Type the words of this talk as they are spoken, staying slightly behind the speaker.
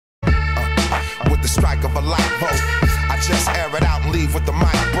strike of a light bulb. I just air it out and leave with the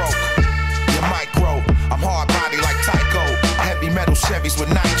mic broke. Your micro, I'm hard body like Tycho. Heavy metal Chevys with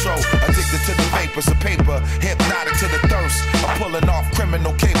nitro. Addicted to the vapors of paper. Hypnotic to the thirst of pulling off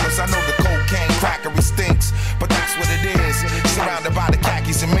criminal capers. I know the cocaine crackery stinks, but that's what it is. Surrounded by the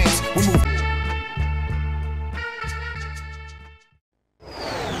khakis and minks, we move.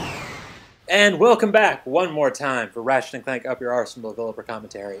 And welcome back one more time for Ratchet Clank Up Your Arsenal Developer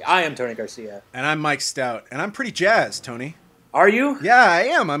Commentary. I am Tony Garcia. And I'm Mike Stout. And I'm pretty jazzed, Tony. Are you? Yeah, I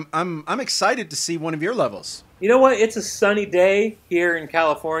am. I'm excited to see one of your levels. You know what? It's a sunny day here in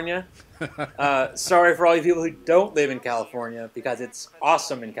California. Sorry for all you people who don't live in California, because it's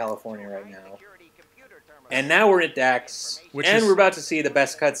awesome in California right now. And now we're at Daxx, we're about to see the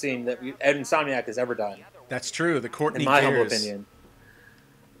best cutscene that Insomniac has ever done. That's true. The Courtney in my Gears. humble opinion.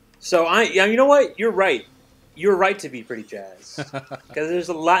 So you know what? You're right. You're right to be pretty jazzed, because there's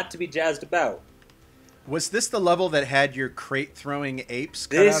a lot to be jazzed about. Was this the level that had your crate-throwing apes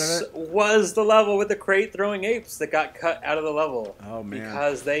cut out of it? This was the level with the crate-throwing apes that got cut out of the level. Oh, man.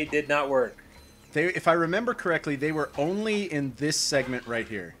 Because they did not work. If I remember correctly, they were only in this segment right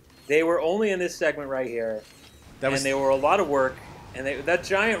here. They were only in this segment right here. And they were a lot of work. And that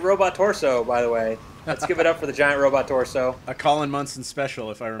giant robot torso, by the way. Let's give it up for the giant robot torso. A Colin Munson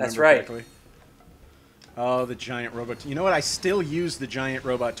special, if I remember correctly. Oh, the giant robot. You know what? I still use the giant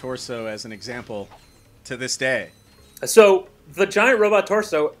robot torso as an example to this day. So the giant robot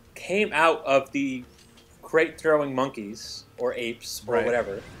torso came out of the crate-throwing monkeys or apes or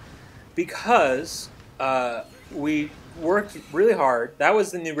whatever, because we worked really hard. That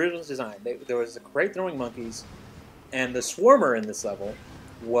was in the original design. There was the crate-throwing monkeys, and the swarmer in this level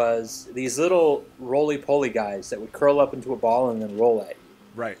was these little roly-poly guys that would curl up into a ball and then roll at you.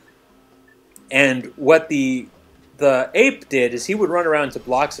 Right. And what the ape did is he would run around to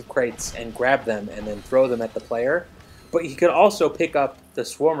blocks of crates and grab them and then throw them at the player. But he could also pick up the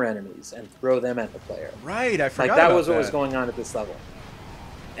swarmer enemies and throw them at the player. Right, I forgot that was what was going on at this level.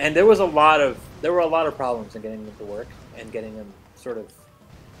 And there were a lot of problems in getting them to work and getting it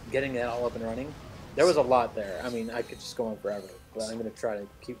all up and running. There was a lot there. I mean, I could just go on forever, but I'm going to try to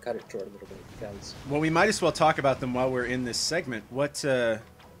cut it short a little bit because. Well, we might as well talk about them while we're in this segment. What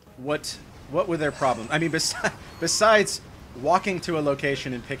were their problems? I mean, besides walking to a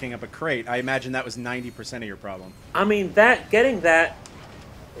location and picking up a crate, I imagine that was 90% of your problem. I mean, the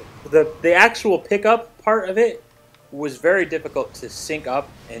actual pickup part of it was very difficult to sync up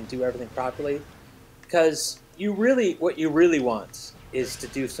and do everything properly, because what you really want is to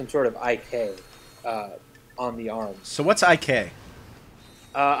do some sort of IK on the arms. So what's IK?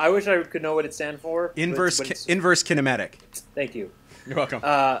 I wish I could know what it stands for. Inverse kinematic. Thank you. You're welcome.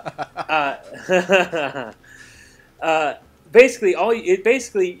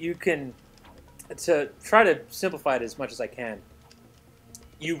 Basically, you can, to try to simplify it as much as I can,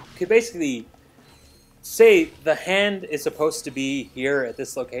 you could basically say the hand is supposed to be here at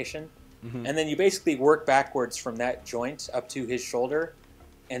this location, and then you basically work backwards from that joint up to his shoulder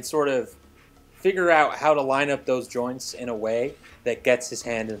and sort of figure out how to line up those joints in a way that gets his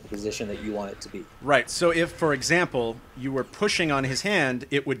hand in the position that you want it to be. Right. So if, for example, you were pushing on his hand,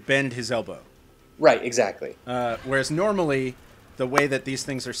 it would bend his elbow. Right, exactly. Whereas normally, the way that these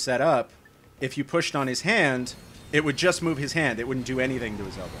things are set up, if you pushed on his hand, it would just move his hand. It wouldn't do anything to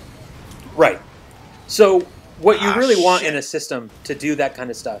his elbow. Right. So what you really want in a system to do that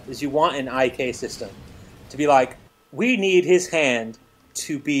kind of stuff is you want an IK system to be like, we need his hand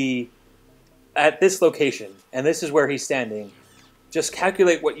to be at this location, and this is where he's standing. Just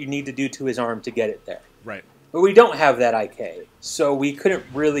calculate what you need to do to his arm to get it there. Right. But we don't have that IK, so we couldn't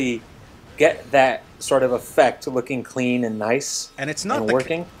really get that sort of effect looking clean and nice and it's not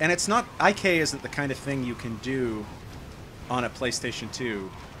working. And it's not, IK isn't the kind of thing you can do on a PlayStation 2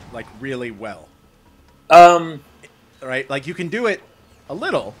 like really well. Right? Like you can do it a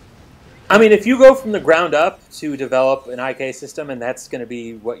little. I mean, if you go from the ground up to develop an IK system, and that's going to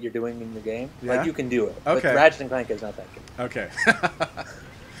be what you're doing in your game, like you can do it. Okay. But Ratchet Clank is not that good. Okay.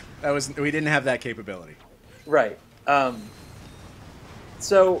 We didn't have that capability. Right.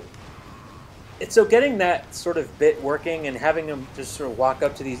 So getting that sort of bit working and having them just sort of walk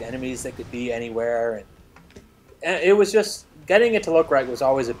up to these enemies that could be anywhere, and it was just getting it to look right was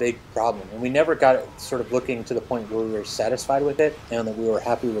always a big problem, and we never got it sort of looking to the point where we were satisfied with it and that we were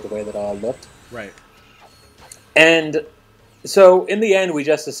happy with the way that it all looked. Right. And so in the end, we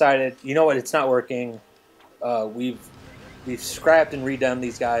just decided, you know what, it's not working. We've scrapped and redone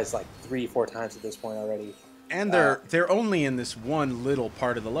these guys like 3-4 times at this point already. And they're only in this one little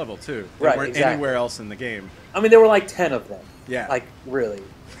part of the level too. They right, weren't exactly. anywhere else in the game. I mean, there were like 10 of them. Yeah. Like really.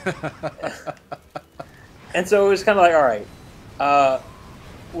 And so it was kind of like, all right,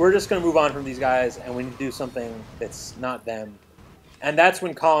 we're just going to move on from these guys, and we need to do something that's not them. And that's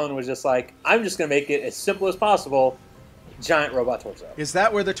when Colin was just like, I'm just going to make it as simple as possible, giant robot torso. Is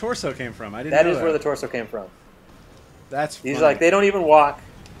that where the torso came from? I didn't know that. That is where the torso came from. That's funny. He's like, they don't even walk,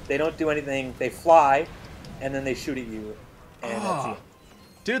 they don't do anything, they fly, and then they shoot at you. And that's it.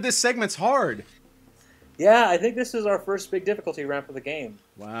 Dude, this segment's hard. Yeah, I think this is our first big difficulty ramp of the game.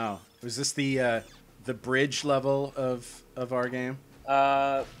 Wow. Was this the bridge level of our game?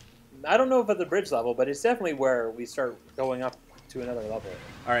 I don't know about the bridge level, but it's definitely where we start going up to another level.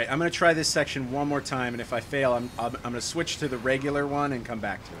 All right, I'm going to try this section one more time, and if I fail, I'm going to switch to the regular one and come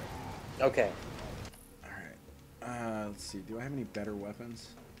back to it. Okay. All right. Let's see. Do I have any better weapons?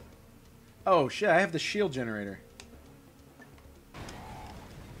 Oh, shit, I have the shield generator.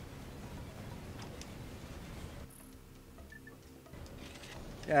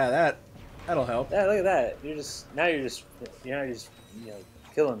 Yeah, that'll help. Yeah, look at that. You're just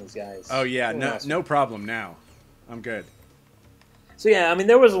killing these guys. Oh yeah, no problem now. I'm good. So yeah, I mean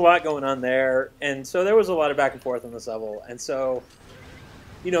there was a lot going on there, and so there was a lot of back and forth on this level, and so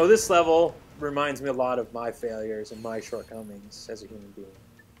this level reminds me a lot of my failures and my shortcomings as a human being.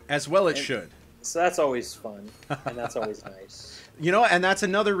 As well it should. So that's always fun, and that's always nice. And that's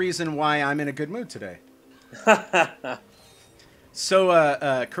another reason why I'm in a good mood today.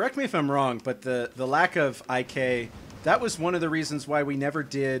 So, correct me if I'm wrong, but the lack of IK, that was one of the reasons why we never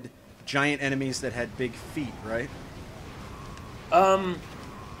did giant enemies that had big feet, right?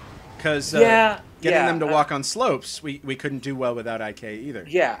 Because getting them to walk on slopes, we couldn't do well without IK either.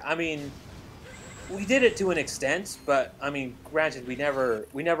 Yeah, I mean, we did it to an extent, but I mean, granted, we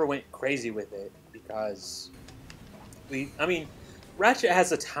never went crazy with it because Ratchet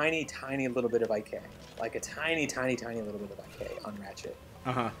has a tiny little bit of IK. Like a tiny little bit of IK on Ratchet.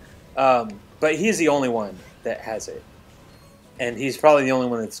 But he's the only one that has it. And he's probably the only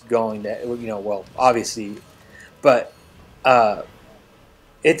one that's going to, well, obviously. But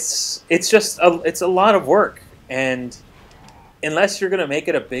it's a lot of work. And unless you're going to make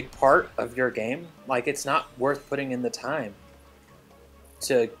it a big part of your game, like it's not worth putting in the time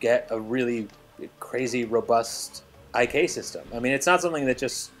to get a really crazy, robust IK system. I mean, it's not something that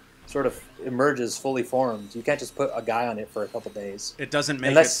just sort of emerges fully formed. You can't just put a guy on it for a couple days. It doesn't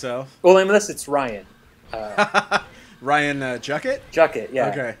make itself? Well, unless it's Ryan. Ryan Juckett? Juckett, yeah.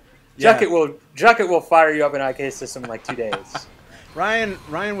 Okay. Juckett will fire you up an IK system in like 2 days. Ryan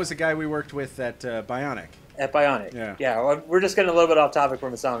was a guy we worked with at Bionic. At Bionic. Yeah. Yeah, well, we're just getting a little bit off topic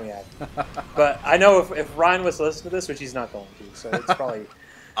from Insomniac. But I know if Ryan was to listen to this, which he's not going to, so it's probably...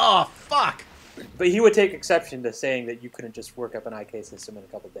 Oh, fuck! But he would take exception to saying that you couldn't just work up an IK system in a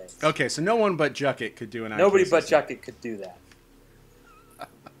couple days. Okay, so no one but Juckett could do an IK Nobody system. but Juckett could do that.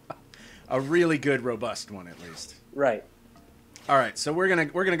 A really good, robust one, at least. Right. All right, so we're gonna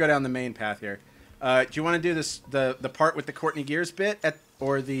go down the main path here. Do you want to do this the part with the Courtney Gears bit,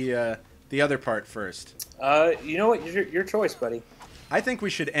 or the other part first? You know what? Your choice, buddy. I think we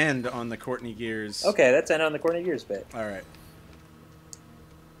should end on the Courtney Gears. Okay, let's end on the Courtney Gears bit. All right.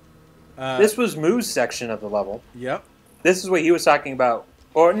 This was Moo's section of the level. Yep. This is what he was talking about.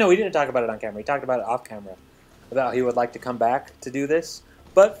 Or, no, he didn't talk about it on camera. He talked about it off camera. About how he would like to come back to do this.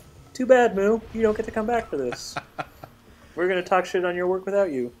 But, too bad, Moo. You don't get to come back for this. We're going to talk shit on your work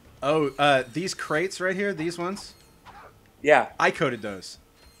without you. Oh, these crates right here, these ones? Yeah. I coded those.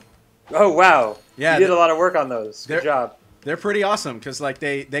 Oh, wow. Yeah. You did a lot of work on those. Good job. They're pretty awesome, because like,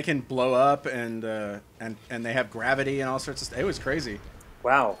 they can blow up, and they have gravity and all sorts of stuff. It was crazy.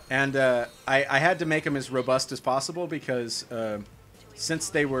 Wow. And I had to make them as robust as possible because since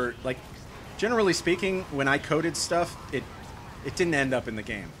they were, like, generally speaking, when I coded stuff, it didn't end up in the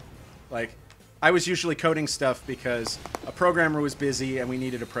game. Like, I was usually coding stuff because a programmer was busy and we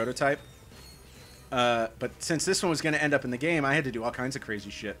needed a prototype. But since this one was going to end up in the game, I had to do all kinds of crazy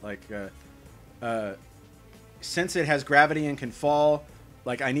shit. Like, since it has gravity and can fall,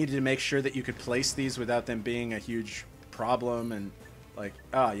 like, I needed to make sure that you could place these without them being a huge problem and... Like,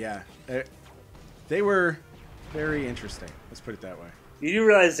 oh, yeah. They were very interesting. Let's put it that way. You do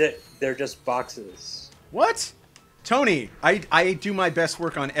realize that they're just boxes. What? Tony, I do my best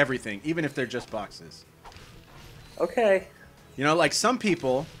work on everything, even if they're just boxes. Okay. Like some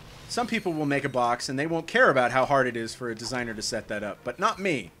people will make a box and they won't care about how hard it is for a designer to set that up. But not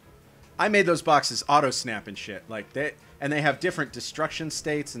me. I made those boxes auto-snap and shit. Like they have different destruction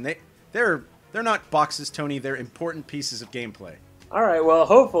states, and they're not boxes, Tony. They're important pieces of gameplay. All right, well,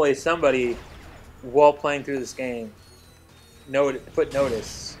 hopefully somebody, while playing through this game, put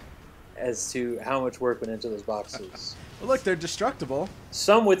notice as to how much work went into those boxes. Well, look, they're destructible.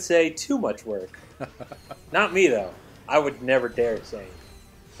 Some would say too much work. Not me though. I would never dare say.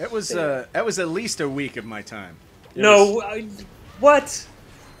 It was at least a week of my time. What?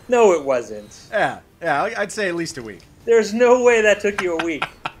 No, it wasn't. Yeah, I'd say at least a week. There's no way that took you a week.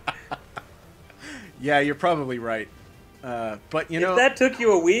 Yeah, you're probably right. But you know, if that took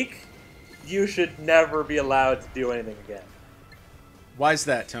you a week, you should never be allowed to do anything again. Why's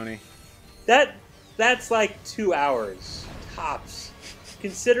that, Tony? That's like 2 hours tops.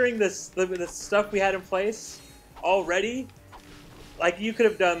 Considering the stuff we had in place already, like you could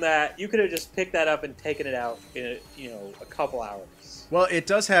have done that. You could have just picked that up and taken it out in a couple hours. Well, it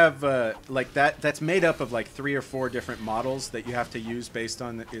does have like that. That's made up of like 3 or 4 different models that you have to use based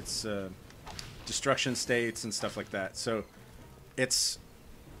on its destruction states and stuff like that. So it's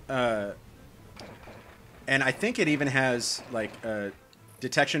and I think it even has like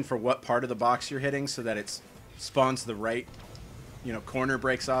detection for what part of the box you're hitting, so that it spawns the right, corner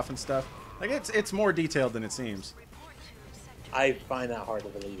breaks off and stuff. Like it's more detailed than it seems. I find that hard to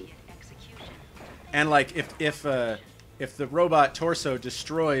believe. And like if the robot torso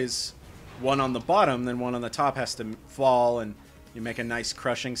destroys one on the bottom, then one on the top has to fall, and you make a nice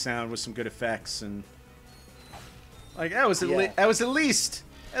crushing sound with some good effects, and like that was at least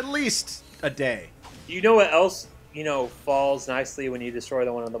a day. You know what else falls nicely when you destroy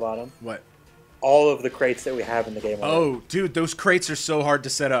the one on the bottom? What? All of the crates that we have in the game. Oh, dude, those crates are so hard to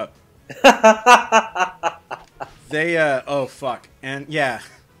set up. They oh fuck, and yeah.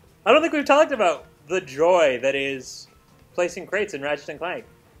 I don't think we've talked about the joy that is placing crates in Ratchet and Clank.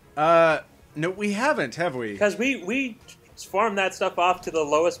 No, we haven't, have we? Because we farm that stuff off to the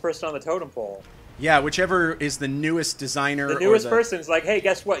lowest person on the totem pole. Yeah, whichever is the newest designer. The newest person's like, hey,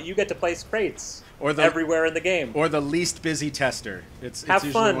 guess what? You get to place crates everywhere in the game. Or the least busy tester. It's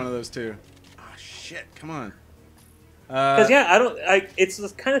usually fun. One of those two. Oh shit! Come on. Because it's the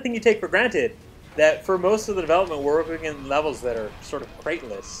kind of thing you take for granted. That for most of the development, we're working in levels that are sort of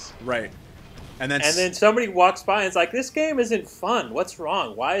crateless. Right. And then somebody walks by and is like, this game isn't fun. What's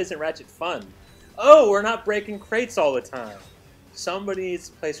wrong? Why isn't Ratchet fun? Oh, we're not breaking crates all the time. Somebody needs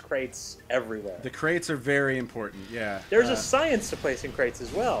to place crates everywhere. The crates are very important, yeah. There's a science to placing crates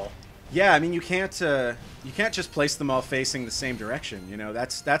as well. Yeah, I mean, you can't just place them all facing the same direction.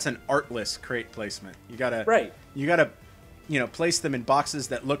 That's an artless crate placement. You gotta place them in boxes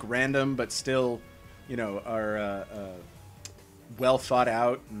that look random but still, are well thought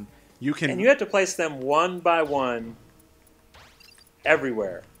out, and you have to place them one by one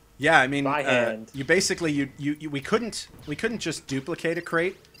everywhere. Yeah, I mean, by hand. You basically we couldn't just duplicate a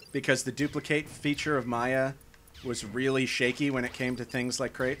crate because the duplicate feature of Maya was really shaky when it came to things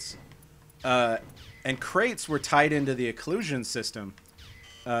like crates, and crates were tied into the occlusion system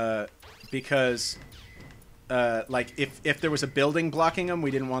because. Like if there was a building blocking them,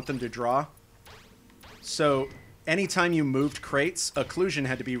 we didn't want them to draw. So anytime you moved crates, occlusion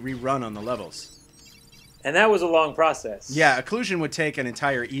had to be rerun on the levels. And that was a long process. Yeah, occlusion would take an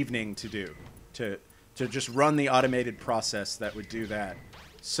entire evening to do, to just run the automated process that would do that.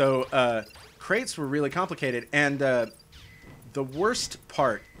 So crates were really complicated, and the worst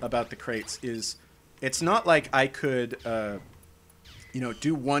part about the crates is it's not like I could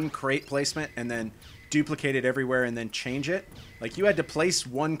do one crate placement and then duplicate it everywhere and then change it. Like you had to place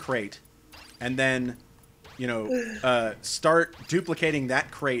one crate and then start duplicating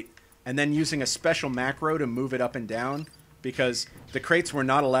that crate and then using a special macro to move it up and down, because the crates were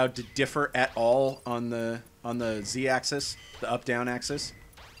not allowed to differ at all on the z-axis, the up-down axis.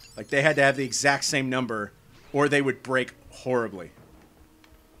 Like they had to have the exact same number or they would break horribly.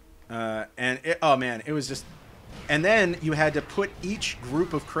 It was just... And then you had to put each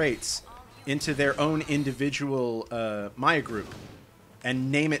group of crates into their own individual Maya group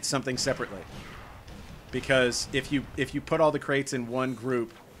and name it something separately. Because if you put all the crates in one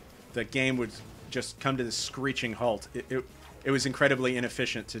group, the game would just come to this screeching halt. It was incredibly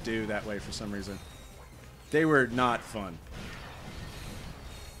inefficient to do that way for some reason. They were not fun.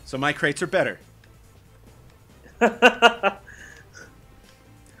 So my crates are better. I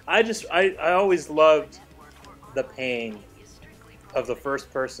always loved the pain of the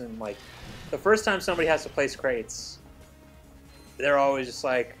first person. Like, the first time somebody has to place crates, they're always just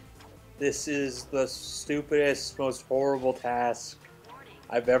like, this is the stupidest, most horrible task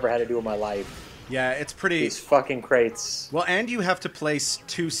I've ever had to do in my life. Yeah, it's pretty... These fucking crates. Well, and you have to place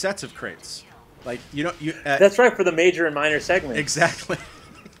 2 sets of crates. Like, That's right, for the major and minor segments. Exactly.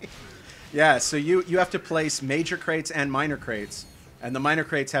 Yeah, so you have to place major crates and minor crates, and the minor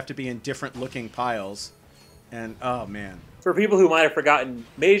crates have to be in different looking piles. And, oh, man. For people who might have forgotten,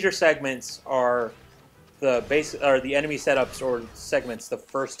 major segments are the base or the enemy setups or segments the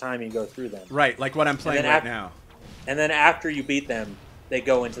first time you go through them. Right, like what I'm playing right now. And then after you beat them, they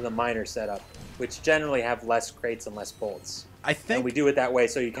go into the minor setup, which generally have less crates and less bolts. I think and we do it that way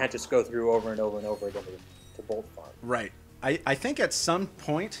so you can't just go through over and over and over again to bolt farm. Right. I think at some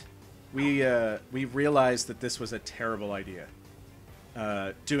point we realized that this was a terrible idea.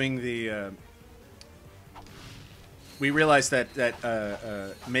 We realized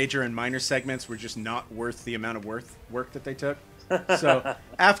that major and minor segments were just not worth the amount of work that they took. So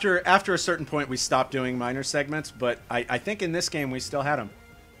after a certain point, we stopped doing minor segments. But I think in this game we still had them.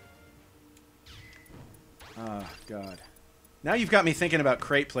 Oh God! Now you've got me thinking about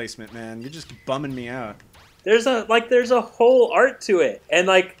crate placement, man. You're just bumming me out. There's a whole art to it, and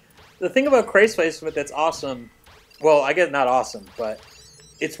like the thing about crate placement that's awesome. Well, I guess not awesome, but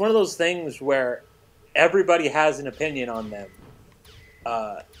it's one of those things where everybody has an opinion on them.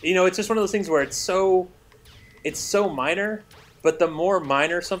 It's just one of those things where it's so minor, but the more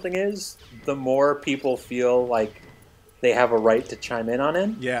minor something is, the more people feel like they have a right to chime in on it.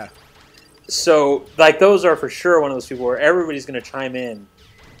 Yeah. So, like, those are for sure one of those people where everybody's going to chime in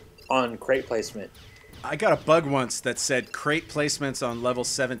on crate placement. I got a bug once that said crate placements on level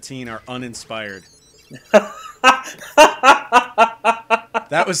 17 are uninspired. That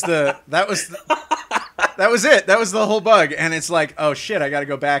was it. That was the whole bug, and it's like, oh shit, I got to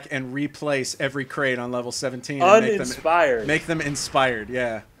go back and replace every crate on level 17 and uninspired. Make them inspired.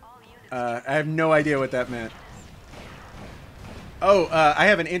 Yeah. I have no idea what that meant. Oh, I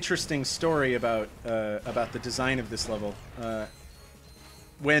have an interesting story about the design of this level.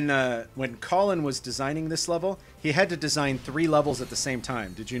 When Colin was designing this level, he had to design 3 levels at the same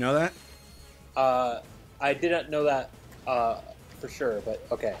time. Did you know that? I didn't know that for sure, but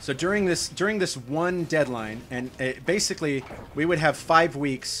okay. So during this one deadline, and basically we would have 5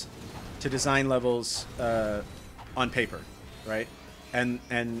 weeks to design levels on paper, right? And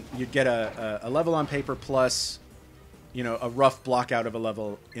you'd get a level on paper plus, a rough block out of a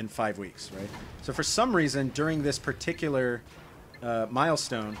level in 5 weeks, right? So for some reason during this particular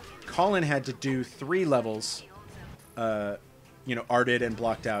milestone, Colin had to do 3 levels, arted and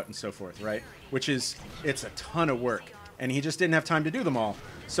blocked out and so forth, right? It's a ton of work, and he just didn't have time to do them all.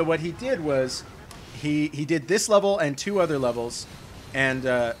 So what he did was he did this level and 2 other levels, and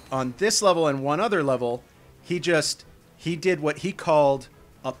on this level and 1 other level, he did what he called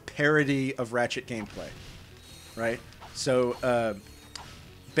a parody of Ratchet gameplay, right? So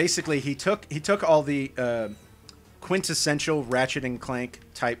basically he took all the quintessential Ratchet and Clank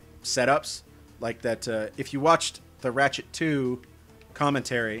type setups, like that. If you watched the Ratchet 2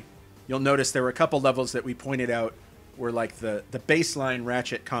 commentary, you'll notice there were a couple levels that we pointed out were like the baseline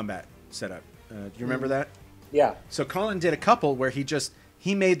Ratchet combat setup. Do you remember that? Yeah. So Colin did a couple where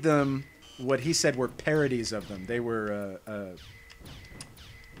he made them what he said were parodies of them. They were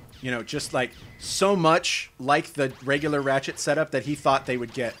just like so much like the regular Ratchet setup that he thought they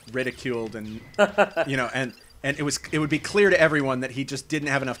would get ridiculed and and it would be clear to everyone that he just didn't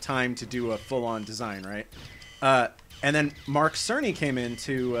have enough time to do a full-on design, right? And then Mark Cerny came in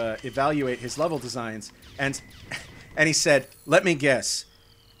to evaluate his level designs, and he said, "Let me guess."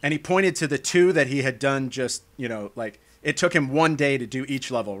 And he pointed to the 2 that he had done just, like it took him 1 day to do each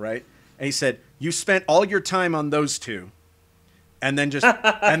level, right? And he said, "You spent all your time on those 2. And then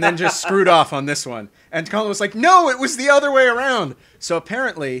just screwed off on this one." And Colin was like, "No, it was the other way around." So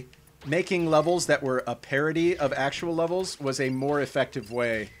apparently, making levels that were a parody of actual levels was a more effective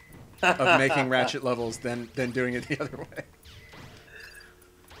way of making Ratchet levels than doing it the other way.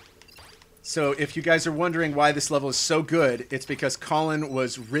 So if you guys are wondering why this level is so good, it's because Colin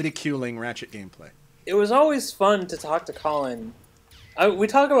was ridiculing Ratchet gameplay. It was always fun to talk to Colin. We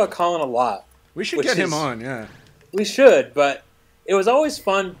talk about Colin a lot. We should get him on, yeah. We should, but it was always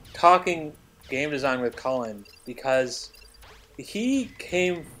fun talking game design with Colin because he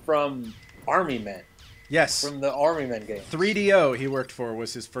came from Army Men. Yes. From the Army Men game. 3DO he worked for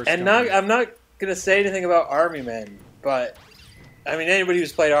was his first And company. I'm not going to say anything about Army Men, but I mean, anybody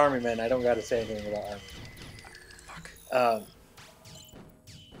who's played Army Men, I don't got to say anything about Army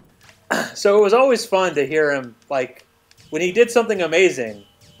Men. So it was always fun to hear him, like, when he did something amazing,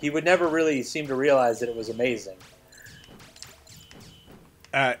 he would never really seem to realize that it was amazing.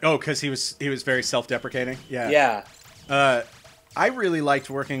 Because he was very self-deprecating? Yeah. Yeah. I really liked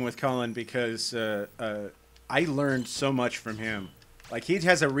working with Colin because I learned so much from him. Like, he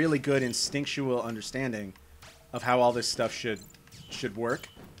has a really good instinctual understanding of how all this stuff should work.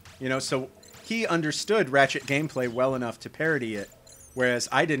 So he understood Ratchet gameplay well enough to parody it, whereas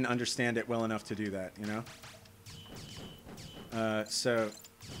I didn't understand it well enough to do that, So,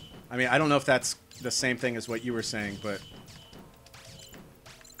 I mean, I don't know if that's the same thing as what you were saying, but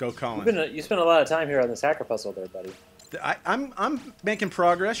go Colin. You spent a lot of time here on this hacker puzzle there, buddy. I'm making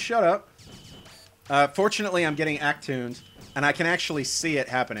progress. Shut up. Fortunately, I'm getting act tuned, and I can actually see it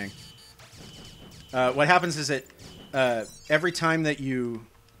happening. What happens is that every time that you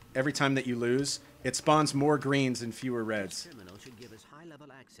lose, it spawns more greens and fewer reds.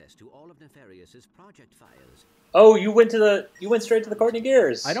 Oh, you went straight to the Courtney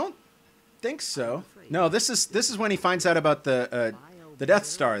Gears. I don't think so. No, this is when he finds out about the Death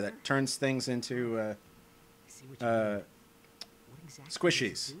Star that turns things into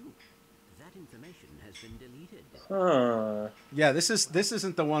squishies. Huh. Yeah, this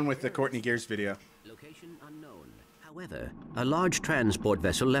isn't the one with the Courtney Gears video. Location unknown. However, a large transport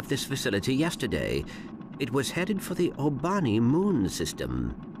vessel left this facility yesterday. It was headed for the Obani moon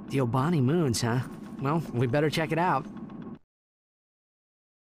system. The Obani moons, huh? Well, we better check it out.